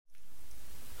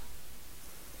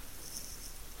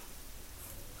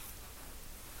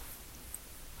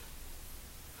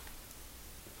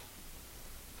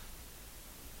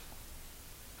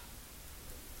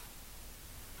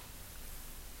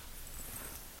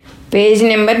Page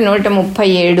number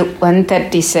 137,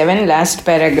 137 last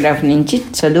paragraph నుంచి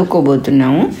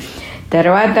చదువుకోబోతున్నాము.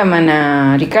 తర్వాత మన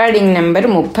రికార్డింగ్ నెంబర్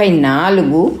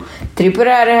 34 త్రిపుర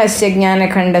రహస్య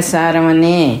జ్ఞానఖండ సారం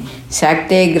అనే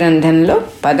శాక్తేయ గ్రంథంలో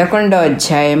 11వ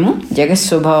అధ్యాయము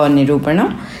జగత్స్వభావ నిరూపణం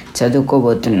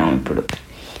చదువుకోబోతున్నాం. ఇప్పుడు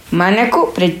మనకు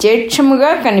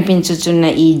ప్రత్యక్షముగా కనిపించుచున్న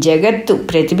ఈ జగత్తు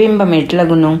ప్రతిబింబం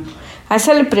ఎట్లగును?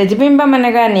 అసలు ప్రతిబింబం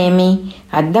అనగానేమి?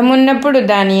 అద్దమున్నప్పుడు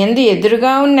దాని యందు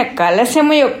ఎదురుగా ఉన్న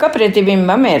కలశము యొక్క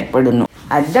ప్రతిబింబం ఏర్పడును.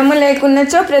 అద్దము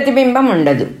లేకున్నచో ప్రతిబింబం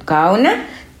ఉండదు. కావున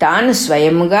తాను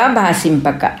స్వయముగా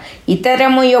భాషింపక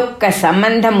ఇతరము యొక్క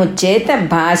సంబంధము చేత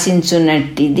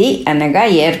భాషించునట్టిది అనగా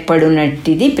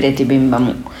ఏర్పడునట్టిది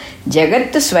ప్రతిబింబము.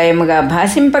 జగత్తు స్వయముగా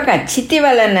భాషింపక చితి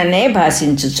వలననే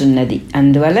భాషించుచున్నది.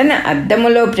 అందువలన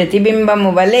అద్దములో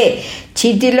ప్రతిబింబము వలె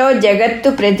చితిలో జగత్తు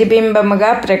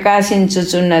ప్రతిబింబముగా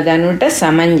ప్రకాశించుచున్నదనుట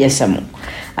సమంజసము.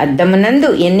 అద్దమునందు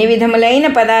ఎన్ని విధములైన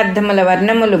పదార్థముల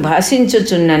వర్ణములు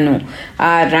భాషించుచున్నను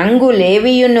ఆ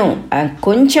రంగులేవియును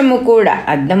కొంచెము కూడా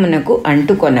అద్దమునకు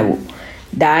అంటుకొనవు.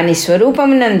 దాని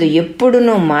స్వరూపమునందు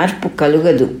ఎప్పుడునూ మార్పు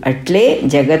కలుగదు. అట్లే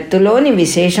జగత్తులోని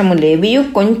విశేషములేవియు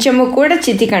కొంచెము కూడా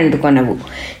చితికంటుకొనవు.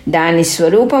 దాని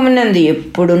స్వరూపమునందు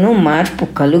ఎప్పుడునూ మార్పు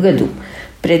కలుగదు.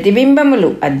 ప్రతిబింబములు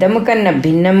అద్దము కన్నా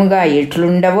భిన్నముగా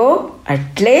ఎట్లుండవో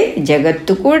అట్లే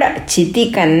జగత్తు కూడా చితి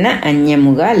కన్నా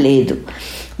అన్యముగా లేదు.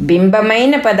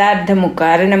 బింబమైన పదార్థము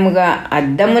కారణముగా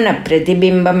అద్దమున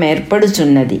ప్రతిబింబం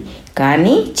ఏర్పడుచున్నది.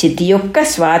 కానీ చితి యొక్క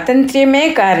స్వాతంత్ర్యమే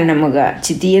కారణముగా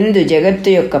చితియందు జగత్తు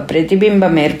యొక్క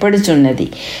ప్రతిబింబం ఏర్పడుచున్నది.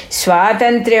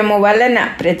 స్వాతంత్ర్యము వలన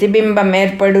ప్రతిబింబం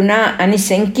ఏర్పడునా అని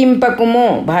శంకింపకుము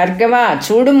భార్గవ.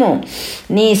 చూడుము,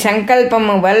 నీ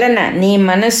సంకల్పము వలన నీ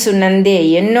మనస్సు నందే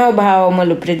ఎన్నో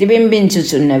భావములు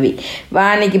ప్రతిబింబించుచున్నవి.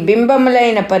 వానికి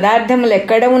బింబములైన పదార్థములు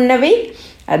ఎక్కడ ఉన్నవి?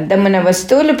 అద్దమున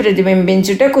వస్తువులు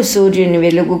ప్రతిబింబించుటకు సూర్యుని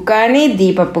వెలుగు కానీ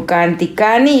దీపపు కాంతి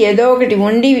కానీ ఏదో ఒకటి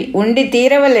ఉండి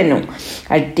తీరవలెను.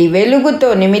 అట్టి వెలుగుతో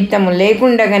నిమిత్తము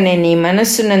లేకుండగానే నీ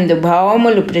మనస్సునందు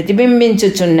భావములు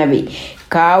ప్రతిబింబించుచున్నవి.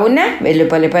 కావున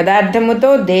వెలుపలి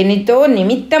పదార్థముతో దేనితో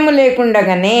నిమిత్తము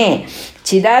లేకుండగానే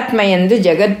చిదాత్మయందు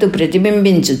జగత్తు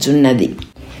ప్రతిబింబించుచున్నది.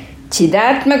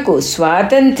 చిదాత్మకు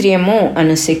స్వాతంత్ర్యము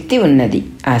అను శక్తి ఉన్నది.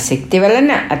 ఆ శక్తి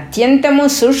వలన అత్యంతము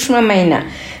సూక్ష్మమైన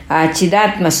ఆ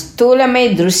చిదాత్మ స్థూలమై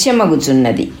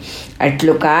దృశ్యమగుచున్నది.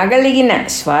 అట్లు కాగలిగిన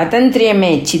స్వాతంత్ర్యమే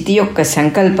చితి యొక్క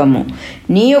సంకల్పము.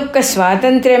 నీ యొక్క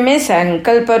స్వాతంత్ర్యమే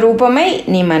సంకల్పరూపమై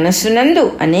నీ మనస్సునందు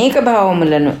అనేక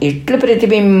భావములను ఎట్లు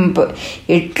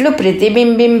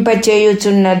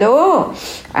ప్రతిబింబింపచేయుచున్నదో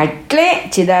అట్లే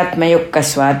చిదాత్మ యొక్క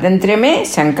స్వాతంత్ర్యమే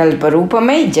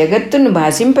సంకల్పరూపమై జగత్తును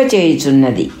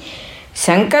భాషింపచేయుచున్నది.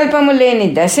 సంకల్పము లేని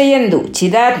దశయందు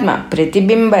చిదాత్మ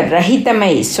ప్రతిబింబ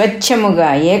రహితమై స్వచ్ఛముగా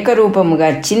ఏకరూపముగా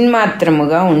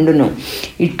చిన్మాత్రముగా ఉండును.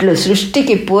 ఇట్లు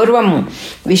సృష్టికి పూర్వము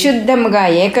విశుద్ధముగా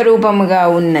ఏకరూపముగా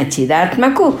ఉన్న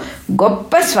చిదాత్మకు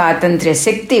గొప్ప స్వాతంత్ర్య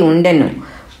శక్తి ఉండెను.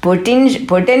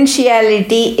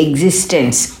 పొటెన్షియాలిటీ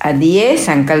ఎగ్జిస్టెన్స్ అదియే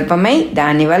సంకల్పమై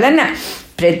దానివలన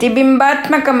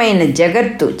ప్రతిబింబాత్మకమైన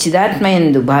జగత్తు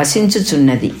చిదాత్మయందు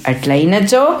భాషించుచున్నది.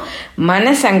 అట్లయినచో మన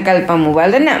సంకల్పము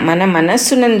వలన మన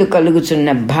మనస్సునందు కలుగుచున్న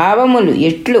భావములు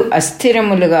ఎట్లు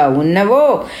అస్థిరములుగా ఉన్నవో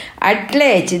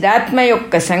అట్లే చిదాత్మ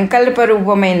యొక్క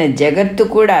సంకల్పరూపమైన జగత్తు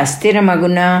కూడా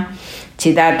అస్థిరమగునా?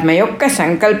 చిదాత్మ యొక్క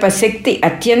సంకల్ప శక్తి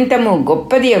అత్యంతము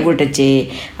గొప్పది అగుటచే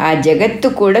ఆ జగత్తు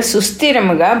కూడా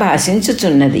సుస్థిరముగా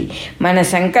భాషించుచున్నది. మన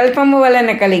సంకల్పము వలన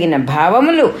కలిగిన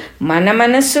భావములు మన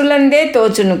మనస్సులందే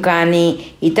తోచును కానీ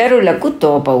ఇతరులకు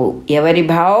తోపవు. ఎవరి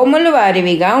భావములు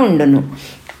వారివిగా ఉండును.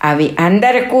 అవి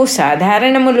అందరకు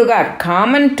సాధారణములుగా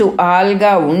కామన్ టు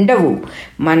ఆల్గా ఉండవు.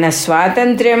 మన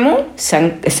స్వాతంత్ర్యము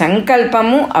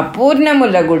సంకల్పము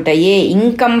అపూర్ణములగుటయే,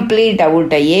 ఇంకంప్లీట్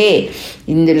అవుటయే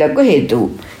ఇందులకు హేతువు.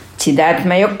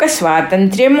 చిదాత్మ యొక్క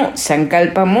స్వాతంత్ర్యము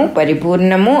సంకల్పము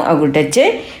పరిపూర్ణము అగుటచే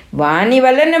వాని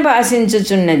వలన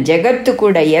భాషించుచున్న జగత్తు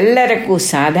కూడా ఎల్లరకు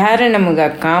సాధారణముగా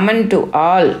కామన్ టు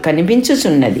ఆల్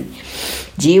కనిపించుచున్నది.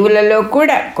 జీవులలో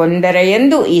కూడా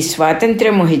కొందరయందు ఈ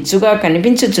స్వాతంత్ర్యము హెచ్చుగా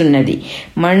కనిపించుచున్నది.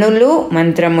 మణులు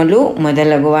మంత్రములు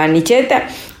మొదలగు వాని చేత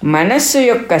మనస్సు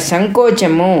యొక్క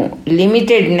సంకోచము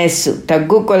లిమిటెడ్నెస్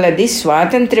తగ్గుకొలది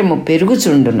స్వాతంత్ర్యము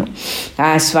పెరుగుచుండును.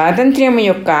 ఆ స్వాతంత్ర్యము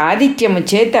యొక్క ఆధిక్యము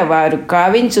చేత వారు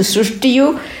కావించు సృష్టియు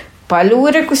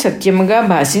పలువురకు సత్యముగా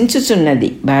భాషించుచున్నది.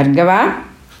 భార్గవ,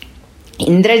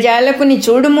 ఇంద్రజాలకుని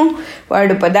చూడుము.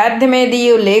 వాడు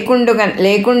పదార్థమేదియు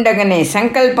లేకుండగానే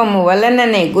సంకల్పము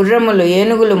వలననే గుర్రములు,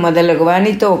 ఏనుగులు మొదలగు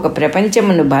వానితో ఒక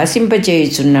ప్రపంచమును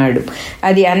భాషింపచేయుచున్నాడు.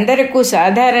 అది అందరకు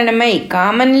సాధారణమై,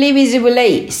 కామన్లీ విజిబుల్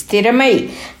అయి, స్థిరమై,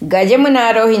 గజమును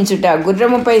ఆరోహించుట,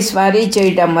 గుర్రముపై స్వారీ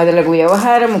చేయుట మొదలగు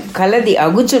వ్యవహారము కలది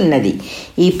అగుచున్నది.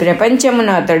 ఈ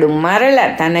ప్రపంచమును అతడు మరల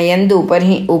తన యందు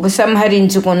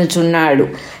ఉపసంహరించుకొనుచున్నాడు.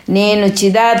 నేను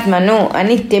చిదాత్మను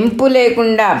అని తెంపు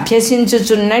లేకుండా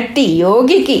అభ్యసించుచున్నట్టి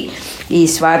యోగికి ఈ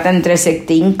స్వాతంత్ర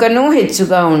శక్తి ఇంకనూ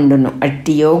హెచ్చుగా ఉండును.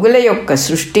 అట్టి యోగుల యొక్క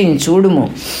సృష్టిని చూడుము.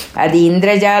 అది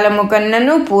ఇంద్రజాలము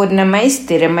కన్నను పూర్ణమై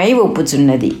స్థిరమై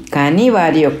ఒప్పుచున్నది. కానీ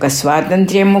వారి యొక్క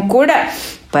స్వాతంత్ర్యము కూడా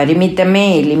పరిమితమే,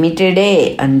 లిమిటెడే.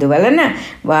 అందువలన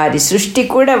వారి సృష్టి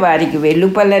కూడా వారికి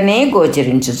వెలుపలనే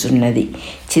గోచరించుచున్నది.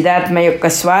 చిదాత్మ యొక్క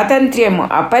స్వాతంత్ర్యము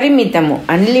అపరిమితము,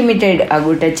 అన్లిమిటెడ్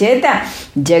అగుట చేత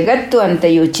జగత్తు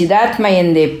అంతయు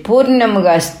చిదాత్మయందే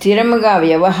పూర్ణముగా, స్థిరముగా,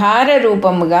 వ్యవహార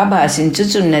రూపముగా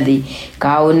భాషించుచున్నది.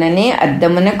 కావుననే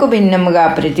అద్దమునకు భిన్నముగా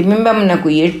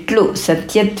ప్రతిబింబమునకు ఎట్లు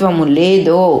సత్యత్వము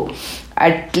లేదో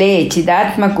అట్లే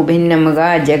చిదాత్మకు భిన్నముగా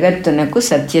జగత్తునకు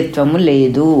సత్యత్వము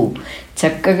లేదు.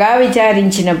 చక్కగా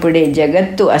విచారించినప్పుడే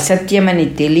జగత్తు అసత్యమని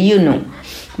తెలియును.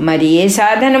 మరి ఏ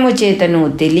సాధనము చేతను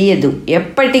తెలియదు.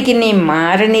 ఎప్పటికీ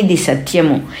మారనిది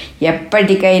సత్యము,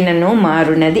 ఎప్పటికైనను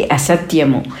మారునది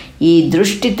అసత్యము. ఈ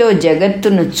దృష్టితో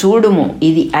జగత్తును చూడుము.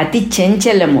 ఇది అతి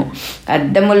చంచలము.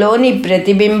 అద్దములోని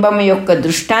ప్రతిబింబము యొక్క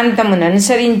దృష్టాంతమును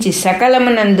అనుసరించి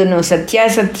సకలమునందును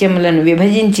సత్యాసత్యములను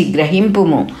విభజించి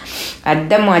గ్రహింపుము.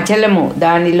 అద్దము అచలము,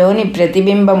 దానిలోని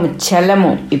ప్రతిబింబము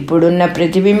చలము. ఇప్పుడున్న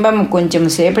ప్రతిబింబము కొంచెం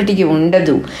సేపటికి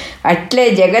ఉండదు. అట్లే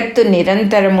జగత్తు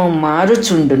నిరంతరము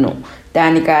మారుచుండును.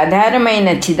 దానికి ఆధారమైన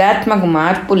చిదాత్మకు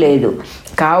మార్పు లేదు.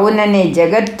 కావుననే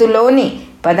జగత్తులోని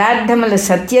పదార్థముల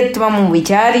సత్యత్వము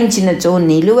విచారించినచో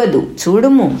నిలువదు.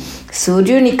 చూడుము,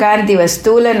 సూర్యుని కాంతి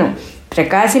వస్తువులను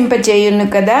ప్రకాశింపచేయును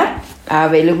కదా. ఆ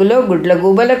వెలుగులో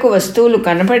గుడ్లగూబలకు వస్తువులు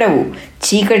కనపడవు.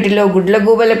 చీకటిలో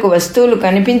గుడ్లగూబలకు వస్తువులు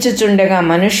కనిపించుచుండగా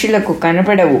మనుష్యులకు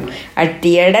కనపడవు.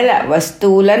 అట్టి ఎడల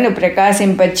వస్తువులను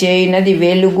ప్రకాశింపచేయునది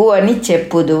వెలుగు అని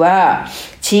చెప్పుదువా,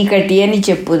 చీకటి అని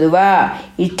చెప్పుదువా?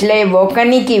 ఇట్లే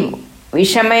ఒకనికి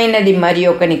విషమైనది మరి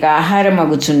ఒకనికి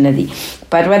ఆహారమగుచున్నది.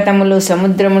 పర్వతములు,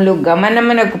 సముద్రములు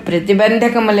గమనమునకు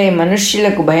ప్రతిబంధకములై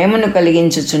మనుష్యులకు భయమును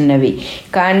కలిగించుచున్నవి.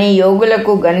 కానీ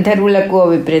యోగులకు, గంధర్వులకు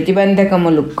అవి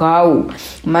ప్రతిబంధకములు కావు.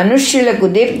 మనుష్యులకు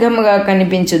దీర్ఘముగా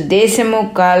కనిపించు దేశము,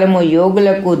 కాలము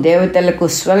యోగులకు, దేవతలకు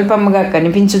స్వల్పముగా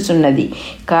కనిపించుచున్నది.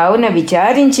 కావున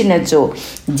విచారించినచో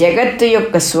జగత్తు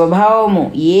యొక్క స్వభావము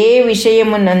ఏ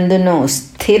విషయమునందునో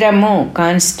స్థిరము,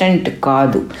 కాన్స్టంట్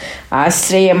కాదు.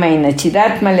 ఆశ్రయమైన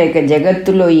చిదాత్మ లేక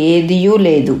జగత్తులో ఏదియూ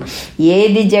లేదు.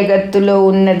 ఏది జగత్తులో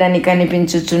ఉన్నదని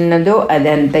కనిపించుచున్నదో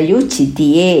అదంతయు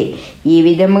చితియే. ఈ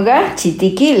విధముగా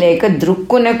చితికి లేక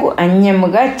దృక్కునకు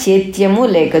అన్యముగా చేత్యము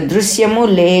లేక దృశ్యము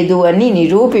లేదు అని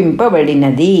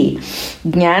నిరూపింపబడినది.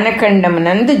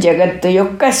 జ్ఞానఖండమునందు జగత్తు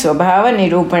యొక్క స్వభావ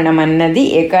నిరూపణమన్నది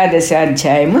 11వ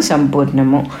అధ్యాయము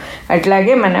సంపూర్ణము.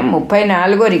 అట్లాగే మనం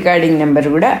 34వ రికార్డింగ్ నెంబర్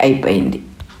కూడా అయిపోయింది.